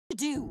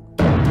do.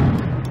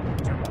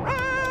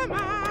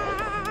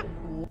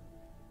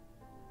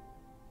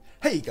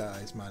 Hey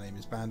guys, my name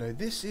is Bando,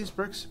 this is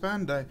Brooks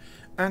Bando,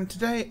 and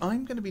today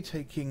I'm going to be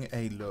taking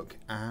a look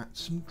at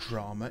some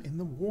drama in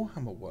the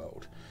Warhammer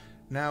world.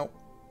 Now,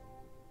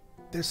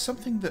 there's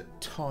something that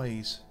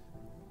ties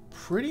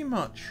pretty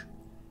much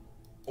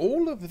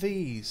all of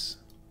these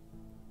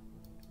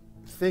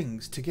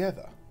things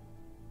together,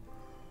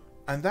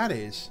 and that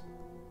is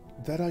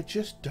that I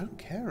just don't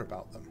care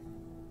about them.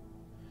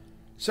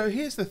 So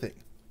here's the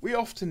thing, we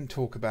often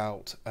talk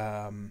about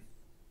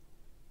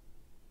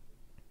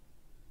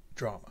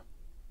drama,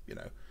 you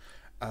know.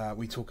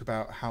 We talk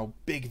about how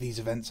big these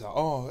events are.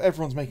 Oh,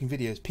 everyone's making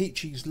videos.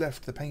 Peachy's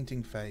left the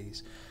painting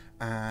phase,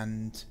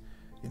 and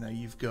you know,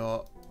 you've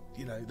got,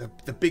 you know,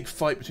 the big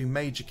fight between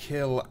Major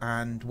Kill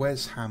and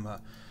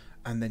Warhammer,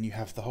 and then you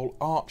have the whole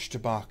Arch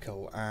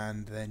debacle,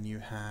 and then you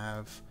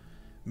have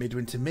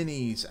Midwinter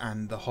Minis,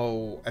 and the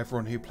whole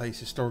everyone who plays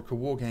historical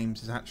war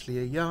games is actually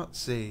a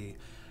Yahtzee,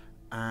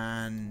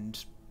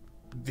 and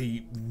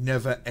the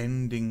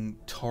never-ending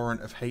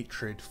torrent of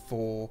hatred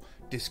for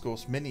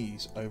Discourse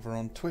Minis over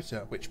on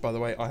Twitter, which, by the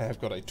way, I have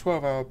got a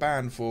 12-hour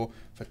ban for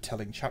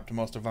telling Chapter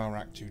Master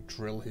Valrak to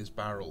drill his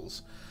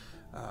barrels.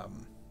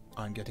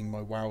 I'm getting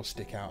my WoW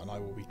stick out and I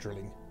will be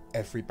drilling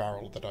every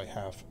barrel that I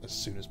have as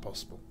soon as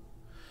possible.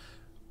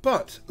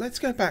 But let's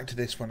go back to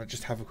this one and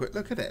just have a quick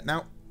look at it.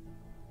 Now,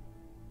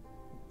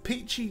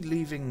 Peachy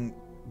leaving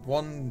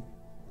one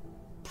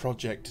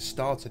project to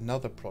start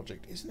another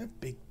project isn't a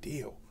big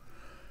deal.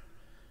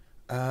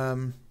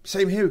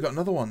 Same here, we've got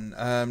another one,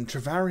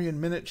 Travarian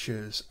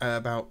Miniatures,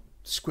 about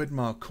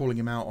Squidmark calling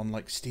him out on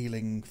like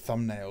stealing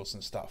thumbnails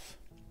and stuff.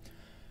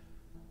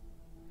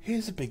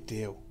 Here's a big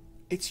deal,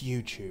 it's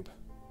YouTube.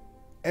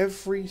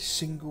 Every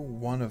single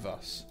one of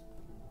us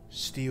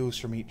steals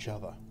from each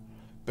other,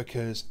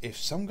 because if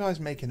some guy's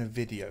making a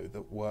video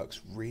that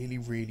works really,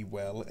 really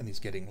well and is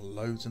getting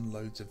loads and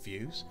loads of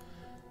views,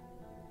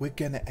 we're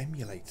gonna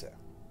emulate it.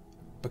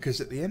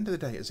 Because at the end of the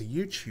day, as a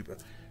YouTuber,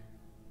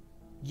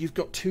 you've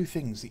got two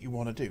things that you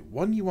want to do.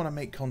 One, you want to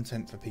make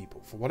content for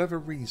people for whatever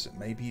reason.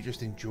 Maybe you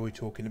just enjoy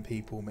talking to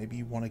people. Maybe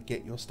you want to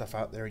get your stuff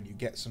out there and you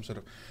get some sort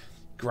of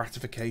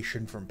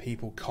gratification from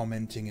people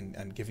commenting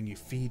and giving you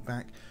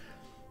feedback.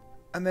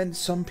 And then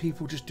some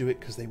people just do it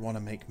because they want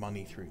to make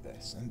money through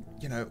this. And,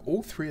 you know,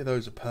 all three of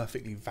those are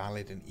perfectly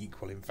valid and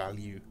equal in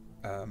value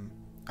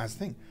as a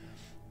thing.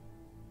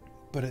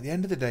 But at the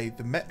end of the day,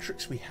 the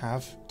metrics we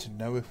have to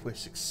know if we're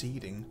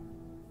succeeding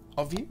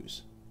are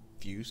views.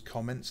 Views,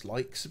 comments,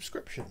 likes,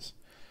 subscriptions.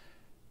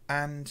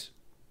 And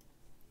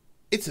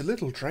it's a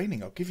little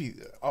draining, I'll tell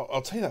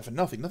you that for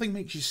nothing. Nothing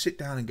makes you sit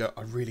down and go,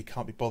 I really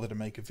can't be bothered to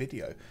make a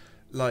video.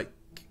 Like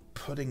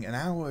putting an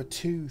hour,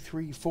 2,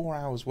 3, 4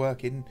 hours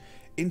work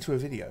into a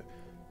video,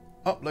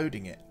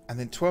 uploading it, and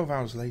then 12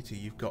 hours later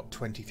you've got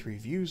 23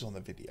 views on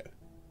the video.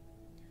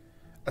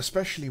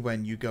 Especially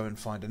when you go and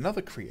find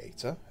another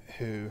creator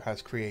who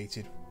has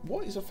created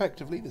what is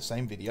effectively the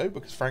same video,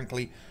 because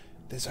frankly,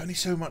 there's only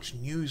so much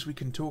news we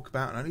can talk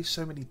about and only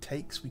so many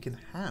takes we can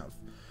have.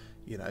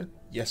 You know,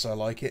 yes, I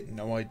like it.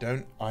 No, I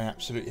don't. I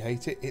absolutely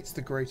hate it. It's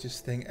the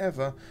greatest thing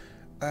ever.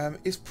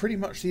 It's pretty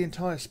much the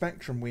entire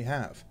spectrum we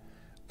have.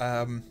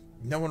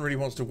 No one really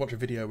wants to watch a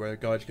video where a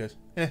guy just goes,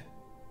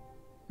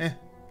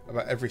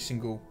 about every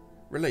single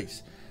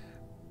release.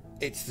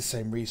 It's the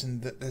same reason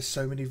that there's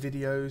so many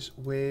videos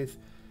with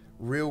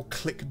real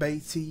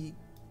clickbaity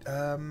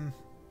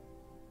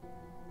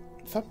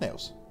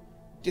thumbnails.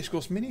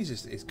 Discourse Minis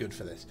is good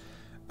for this.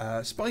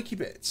 Spiky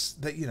Bits,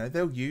 that, you know,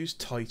 they'll use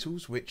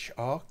titles which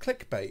are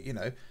clickbait. You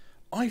know,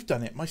 I've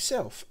done it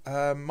myself.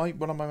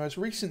 One of my most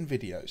recent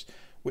videos,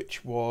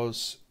 which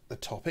was, the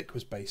topic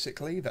was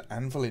basically that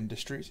Anvil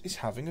Industries is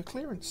having a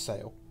clearance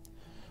sale.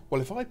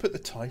 Well, if I put the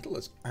title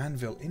as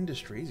Anvil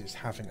Industries is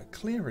having a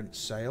clearance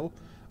sale,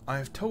 I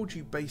have told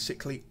you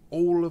basically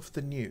all of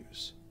the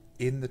news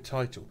in the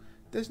title.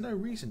 There's no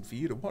reason for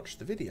you to watch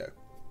the video.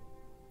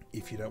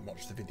 If you don't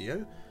watch the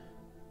video,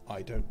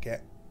 I don't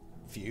get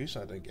views,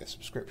 I don't get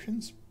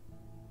subscriptions,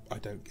 I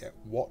don't get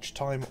watch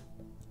time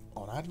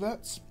on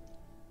adverts,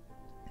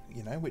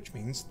 you know, which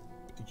means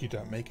you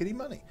don't make any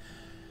money.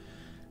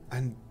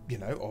 And, you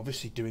know,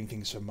 obviously doing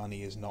things for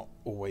money is not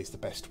always the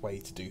best way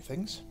to do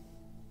things,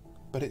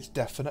 but it's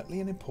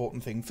definitely an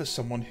important thing for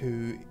someone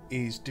who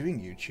is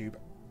doing YouTube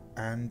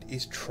and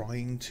is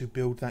trying to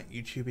build that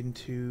YouTube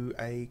into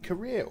a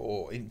career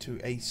or into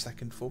a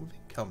second form of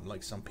income,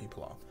 like some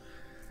people are.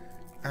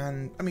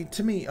 And I mean,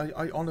 to me,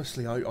 I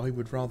honestly, I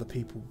would rather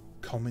people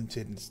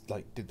commented and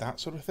like did that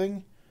sort of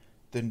thing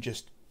than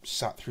just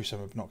sat through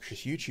some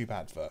obnoxious YouTube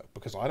advert,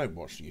 because I don't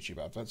watch YouTube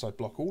adverts, I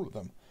block all of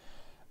them.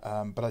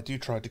 But I do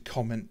try to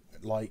comment,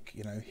 like,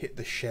 you know, hit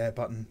the share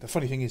button. The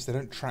funny thing is they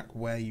don't track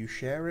where you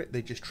share it,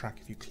 they just track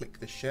if you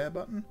click the share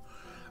button.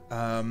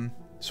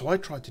 So I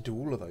try to do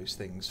all of those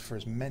things for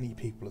as many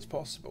people as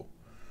possible.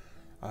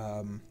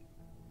 I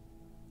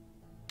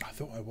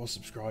thought I was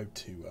subscribed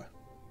to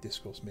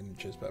Discourse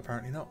Miniatures, but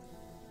apparently not.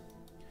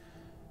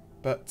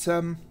 But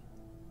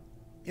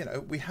you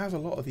know, we have a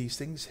lot of these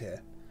things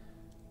here,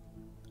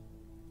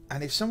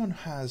 And if someone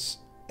has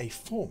a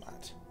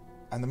format,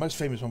 and the most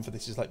famous one for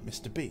this is like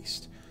Mr.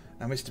 Beast.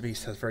 Now, Mr.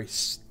 Beast has very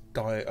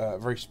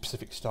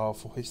specific style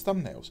for his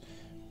thumbnails.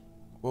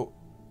 Well,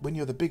 when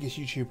you're the biggest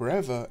YouTuber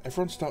ever,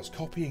 everyone starts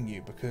copying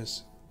you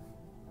because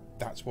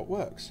that's what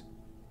works.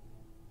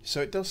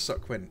 So it does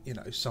suck when, you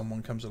know,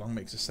 someone comes along,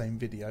 makes the same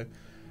video,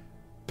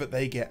 but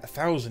they get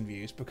 1,000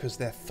 views because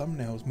their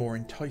thumbnail's more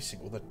enticing,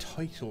 or the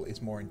title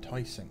is more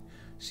enticing.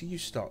 So you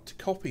start to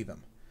copy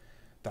them.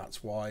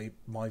 That's why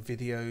my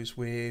videos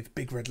with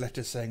big red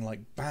letters saying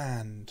like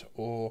banned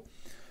or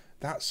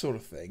that sort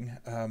of thing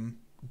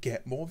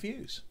get more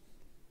views.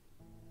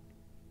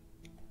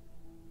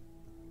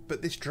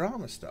 But this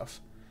drama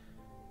stuff,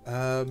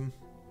 you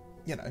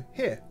know,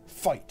 here,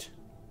 fight.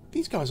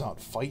 These guys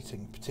aren't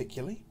fighting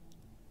particularly.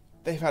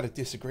 They've had a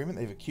disagreement,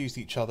 they've accused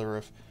each other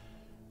of,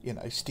 you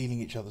know,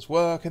 stealing each other's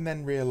work, and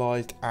then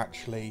realised,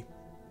 actually,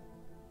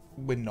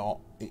 we're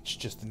not, it's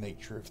just the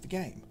nature of the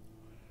game.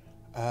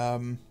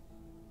 And,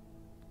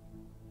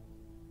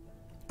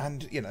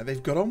 you know,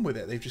 they've got on with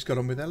it, they've just got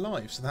on with their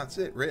lives, so that's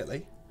it,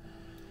 really.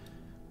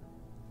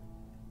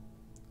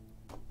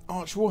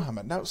 Arch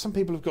Warhammer. Now, some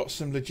people have got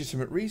some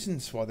legitimate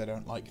reasons why they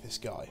don't like this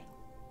guy.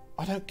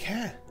 I don't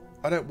care.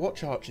 I don't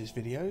watch Arch's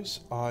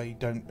videos. I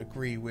don't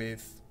agree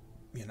with,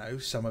 you know,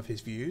 some of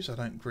his views. I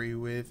don't agree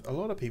with a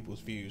lot of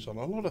people's views on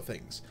a lot of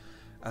things.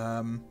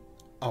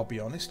 I'll be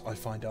honest, I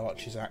find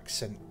Arch's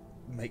accent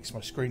makes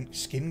my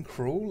skin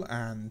crawl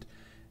and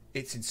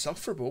it's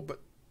insufferable,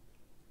 but,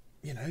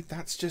 you know,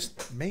 that's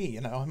just me.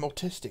 You know, I'm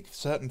autistic.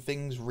 Certain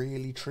things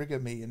really trigger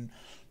me and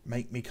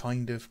make me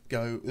kind of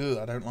go, ugh,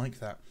 I don't like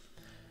that.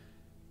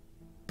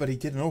 But he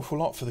did an awful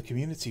lot for the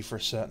community for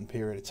a certain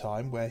period of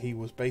time where he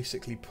was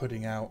basically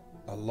putting out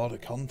a lot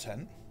of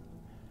content.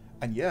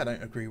 And yeah, I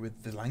don't agree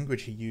with the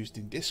language he used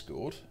in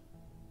Discord,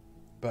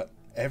 but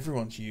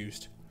everyone's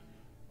used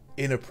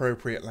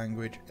inappropriate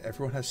language.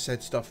 Everyone has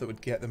said stuff that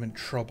would get them in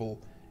trouble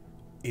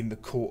in the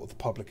court of the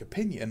public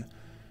opinion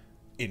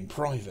in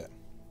private.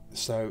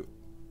 So,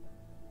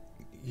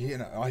 you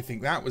know, I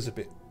think that was a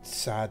bit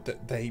sad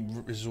that they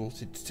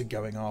resorted to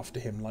going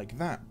after him like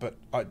that. But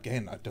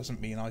again, that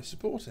doesn't mean I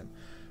support him.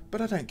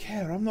 But I don't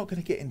care. I'm not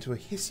going to get into a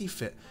hissy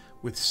fit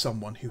with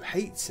someone who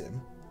hates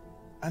him.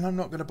 And I'm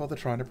not going to bother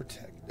trying to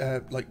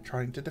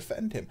trying to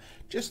defend him.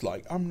 Just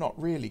like I'm not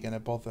really going to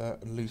bother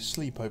and lose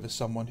sleep over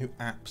someone who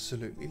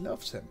absolutely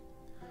loves him.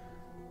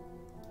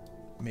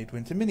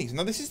 Midwinter Minis.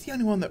 Now, this is the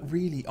only one that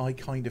really I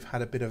kind of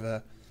had a bit of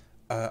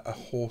a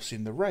horse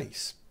in the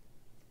race.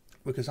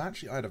 Because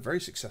actually, I had a very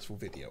successful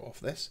video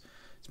off this.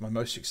 It's my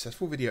most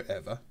successful video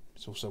ever.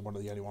 It's also one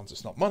of the only ones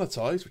that's not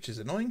monetized, which is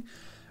annoying.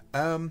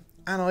 And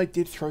I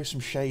did throw some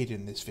shade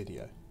in this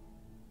video.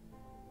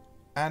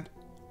 And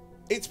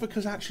it's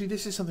because actually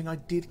this is something I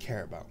did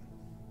care about.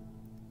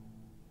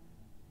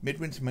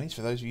 Midwinter Minis,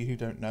 for those of you who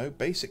don't know,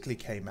 basically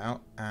came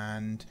out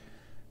and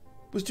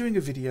was doing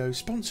a video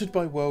sponsored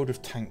by World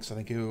of Tanks, I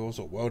think it was,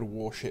 or World of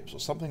Warships, or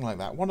something like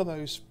that. One of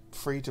those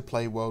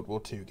free-to-play World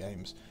War II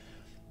games,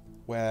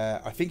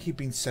 where I think he'd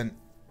been sent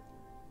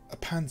a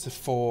Panzer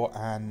IV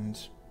and,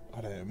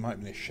 I don't know, it might have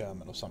been a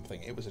Sherman or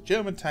something. It was a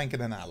German tank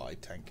and an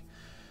Allied tank.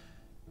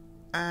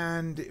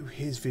 And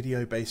his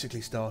video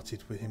basically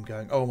started with him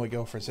going, oh, my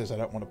girlfriend says I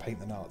don't want to paint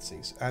the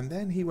Nazis. And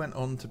then he went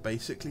on to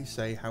basically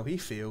say how he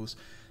feels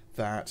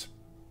that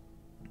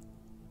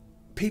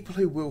people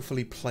who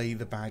willfully play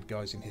the bad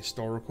guys in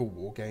historical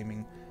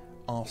wargaming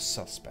are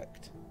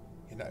suspect.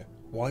 You know,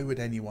 why would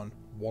anyone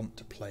want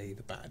to play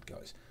the bad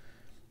guys?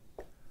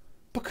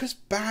 Because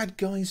bad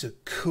guys are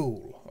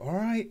cool,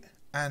 alright?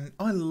 And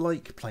I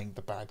like playing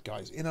the bad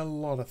guys in a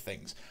lot of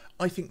things.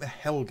 I think the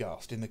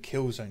Helghast in the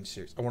Killzone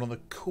series are one of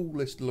the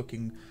coolest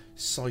looking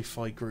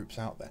sci-fi groups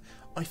out there.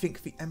 I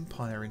think the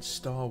Empire in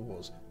Star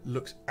Wars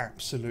looks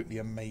absolutely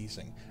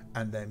amazing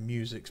and their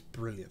music's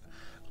brilliant.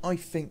 I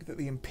think that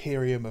the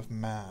Imperium of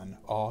Man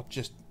are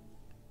just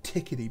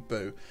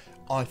tickety-boo.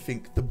 I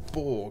think the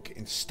Borg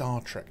in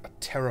Star Trek are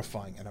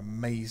terrifying and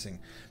amazing.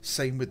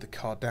 Same with the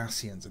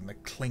Cardassians and the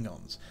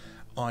Klingons.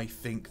 I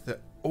think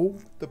that all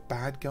the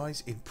bad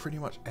guys in pretty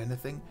much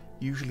anything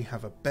usually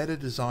have a better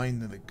design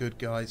than the good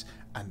guys,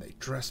 and they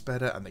dress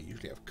better, and they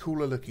usually have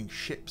cooler looking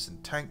ships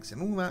and tanks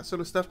and all that sort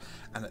of stuff.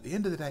 And at the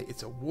end of the day,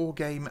 it's a war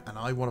game, and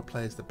I want to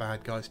play as the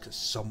bad guys because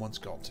someone's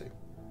got to.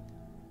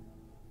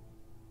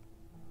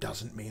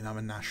 Doesn't mean I'm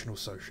a National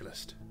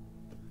Socialist.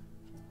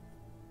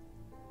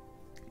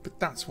 But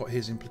that's what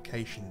his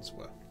implications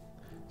were.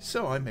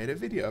 So I made a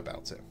video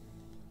about it.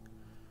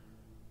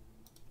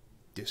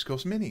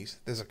 Discourse Minis.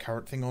 There's a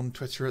current thing on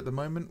Twitter at the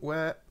moment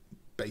where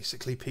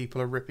basically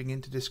people are ripping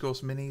into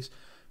Discourse Minis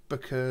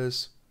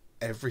because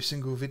every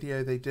single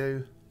video they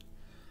do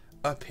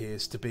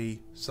appears to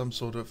be some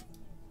sort of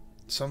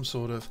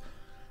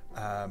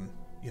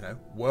you know,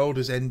 world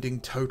is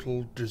ending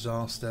total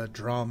disaster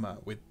drama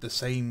with the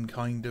same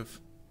kind of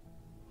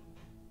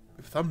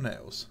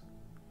thumbnails.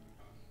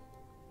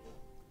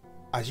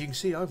 As you can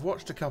see, I've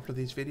watched a couple of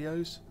these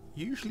videos,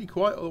 usually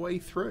quite all the way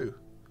through.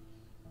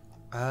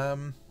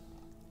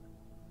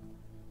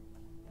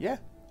 Yeah,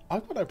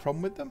 I've got no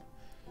problem with them.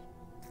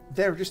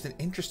 they're just an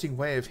interesting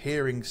way of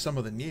hearing some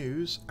of the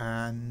news,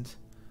 and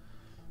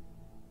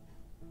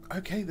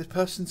okay, the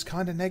person's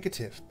kind of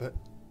negative, but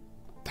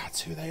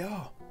that's who they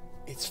are.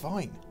 It's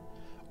fine.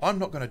 I'm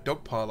not going to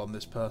dogpile on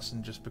this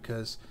person just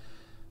because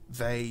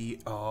they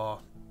are...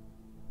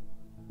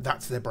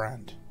 that's their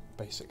brand,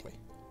 basically.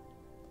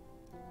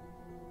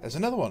 There's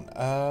another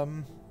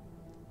one.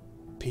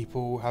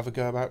 People have a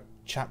go about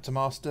Chapter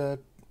Master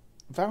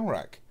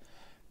Valrak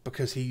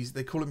because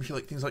they call him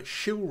like things like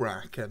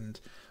Shilrak and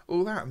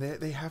all that.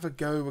 They have a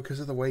go because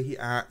of the way he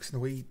acts and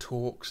the way he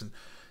talks and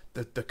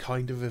the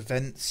kind of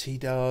events he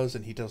does,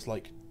 and he does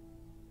like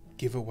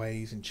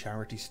giveaways and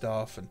charity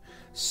stuff, and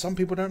some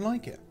people don't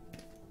like it.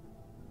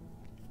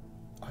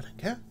 I don't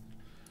care.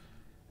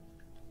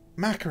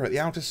 Macca at the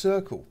Outer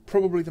Circle,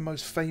 probably the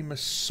most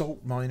famous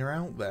salt miner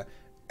out there.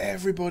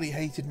 Everybody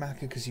hated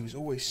Macca because he was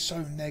always so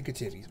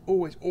negative. He's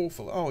always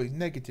awful. Oh, he's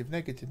negative,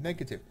 negative,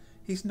 negative.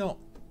 He's not.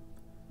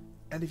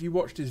 And if you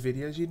watched his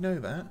videos, you'd know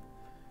that.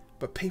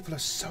 But people are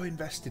so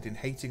invested in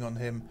hating on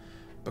him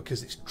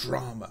because it's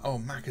drama.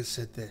 Oh, Macca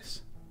said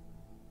this.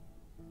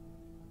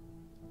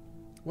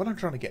 What I'm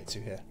trying to get to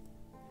here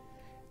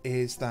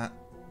is that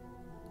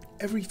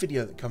every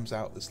video that comes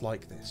out that's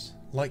like this,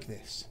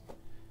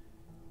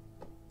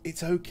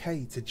 it's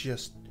okay to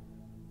just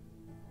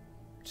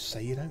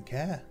say you don't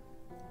care.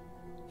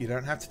 You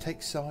don't have to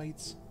take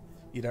sides.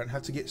 You don't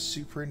have to get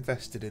super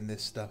invested in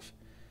this stuff.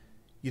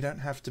 You don't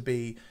have to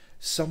be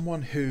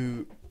someone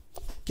who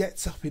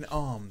gets up in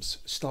arms,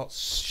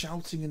 starts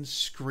shouting and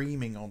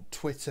screaming on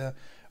Twitter,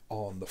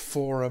 on the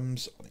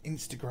forums, on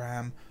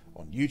Instagram,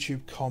 on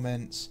YouTube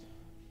comments.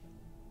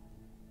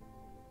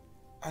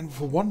 And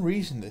for one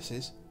reason this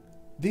is,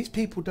 these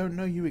people don't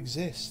know you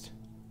exist.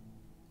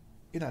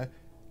 You know,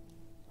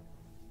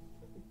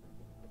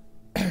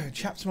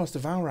 Chapter Master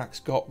Valrak's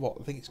got, what,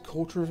 I think it's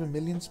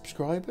 250,000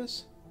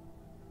 subscribers?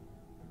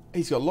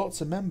 He's got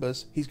lots of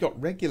members, he's got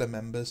regular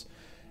members,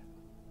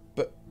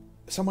 but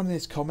someone in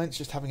his comments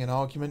just having an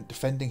argument,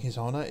 defending his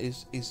honour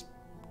is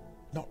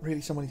not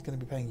really someone he's going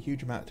to be paying a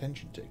huge amount of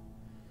attention to.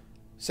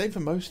 Same for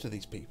most of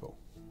these people.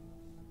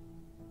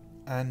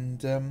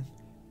 And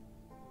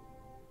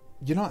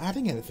you're not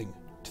adding anything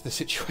to the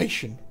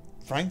situation,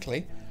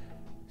 frankly,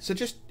 so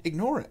just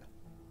ignore it.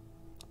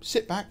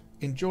 Sit back,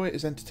 enjoy it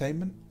as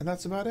entertainment, and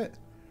that's about it.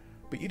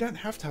 But you don't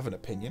have to have an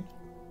opinion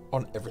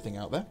on everything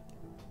out there.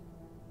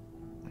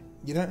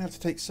 You don't have to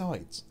take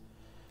sides.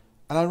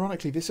 And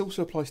ironically, this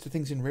also applies to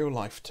things in real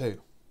life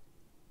too.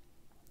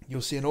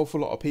 You'll see an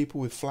awful lot of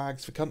people with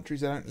flags for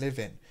countries they don't live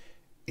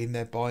in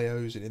their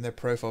bios and in their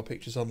profile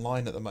pictures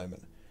online at the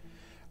moment.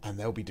 And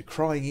they'll be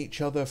decrying each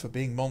other for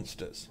being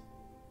monsters.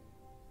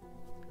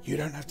 You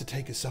don't have to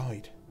take a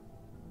side.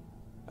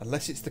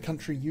 Unless it's the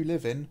country you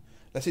live in,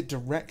 unless it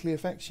directly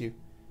affects you,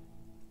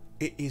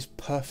 it is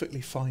perfectly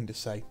fine to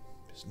say,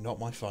 it's not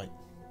my fight.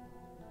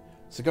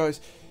 So guys,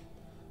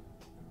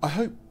 I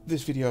hope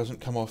this video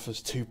hasn't come off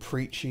as too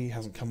preachy,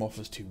 hasn't come off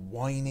as too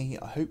whiny.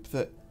 I hope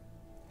that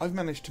I've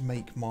managed to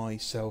make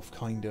myself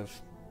kind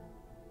of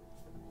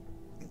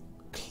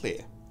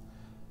clear.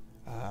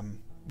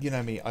 You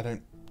know me, I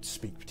don't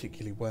speak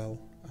particularly well.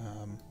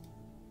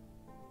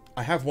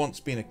 I have once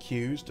been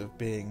accused of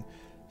being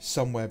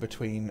somewhere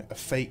between a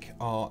fake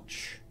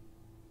arch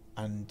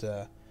and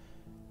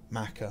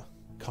Macca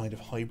kind of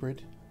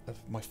hybrid of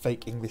my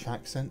fake English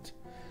accent,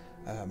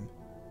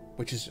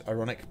 which is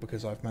ironic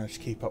because I've managed to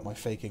keep up my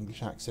fake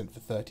English accent for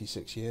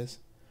 36 years.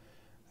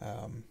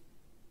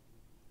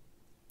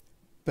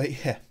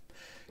 But yeah,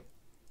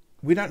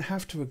 we don't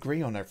have to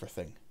agree on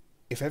everything.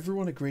 If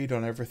everyone agreed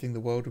on everything, the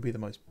world would be the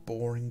most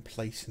boring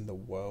place in the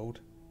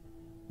world.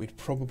 We'd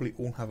probably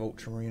all have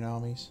ultramarine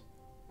armies.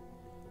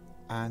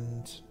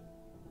 And,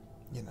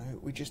 you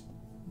know,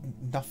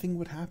 nothing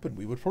would happen.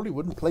 We probably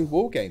wouldn't play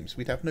war games.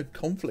 We'd have no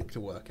conflict to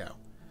work out.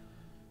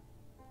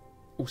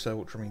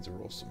 Also, ultramarines are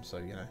awesome, so,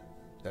 you know,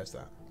 there's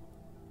that.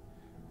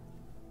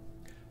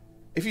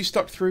 If you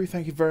stuck through,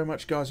 thank you very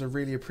much, guys. I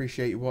really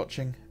appreciate you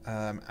watching.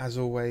 As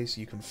always,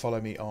 you can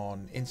follow me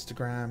on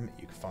Instagram.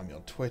 You can find me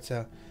on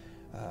Twitter.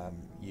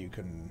 You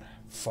can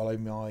follow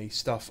my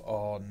stuff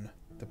on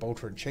the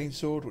Bolter and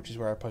Chainsword, which is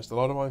where I post a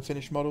lot of my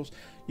finished models.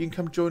 You can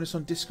come join us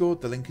on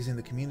Discord. The link is in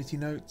the community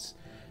notes.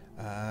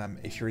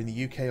 If you're in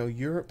the UK or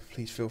Europe,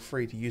 please feel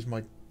free to use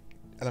my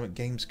Element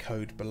Games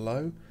code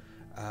below.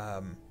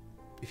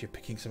 If you're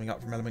picking something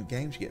up from Element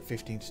Games, you get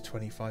 15 to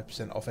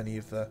 25% off any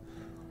of the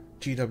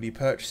GW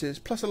purchases,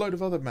 plus a load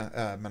of other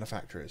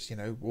manufacturers, you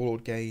know,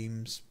 Warlord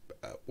Games,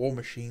 War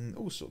Machine,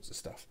 all sorts of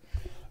stuff.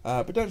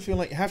 But don't feel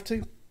like you have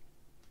to.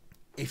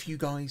 If you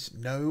guys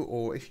know,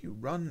 or if you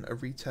run a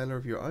retailer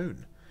of your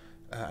own,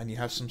 and you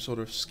have some sort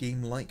of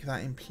scheme like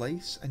that in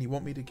place, and you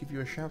want me to give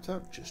you a shout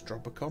out, just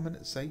drop a comment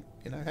and say,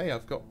 you know, hey,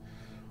 I've got,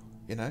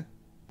 you know,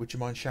 would you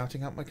mind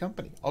shouting out my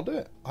company? I'll do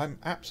it. I'm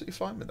absolutely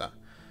fine with that.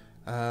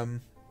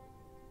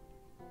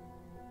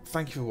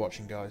 Thank you for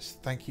watching, guys.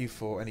 Thank you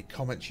for any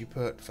comments you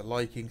put, for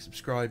liking,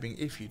 subscribing,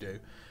 if you do.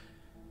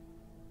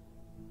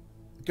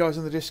 Guys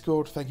on the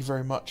Discord, thank you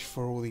very much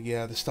for all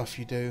the stuff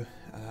you do.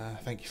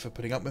 Thank you for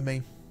putting up with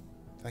me.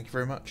 Thank you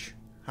very much.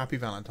 Happy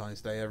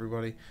Valentine's Day,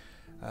 everybody.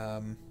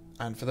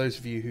 And for those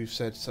of you who've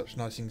said such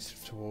nice things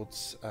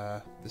towards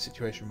the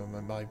situation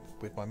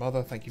with my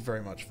mother, thank you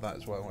very much for that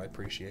as well. I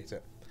appreciate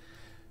it.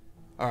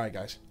 Alright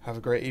guys, have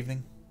a great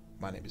evening.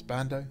 My name is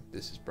Bando.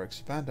 This is Breaks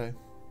for Bando.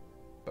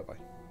 Bye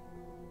bye.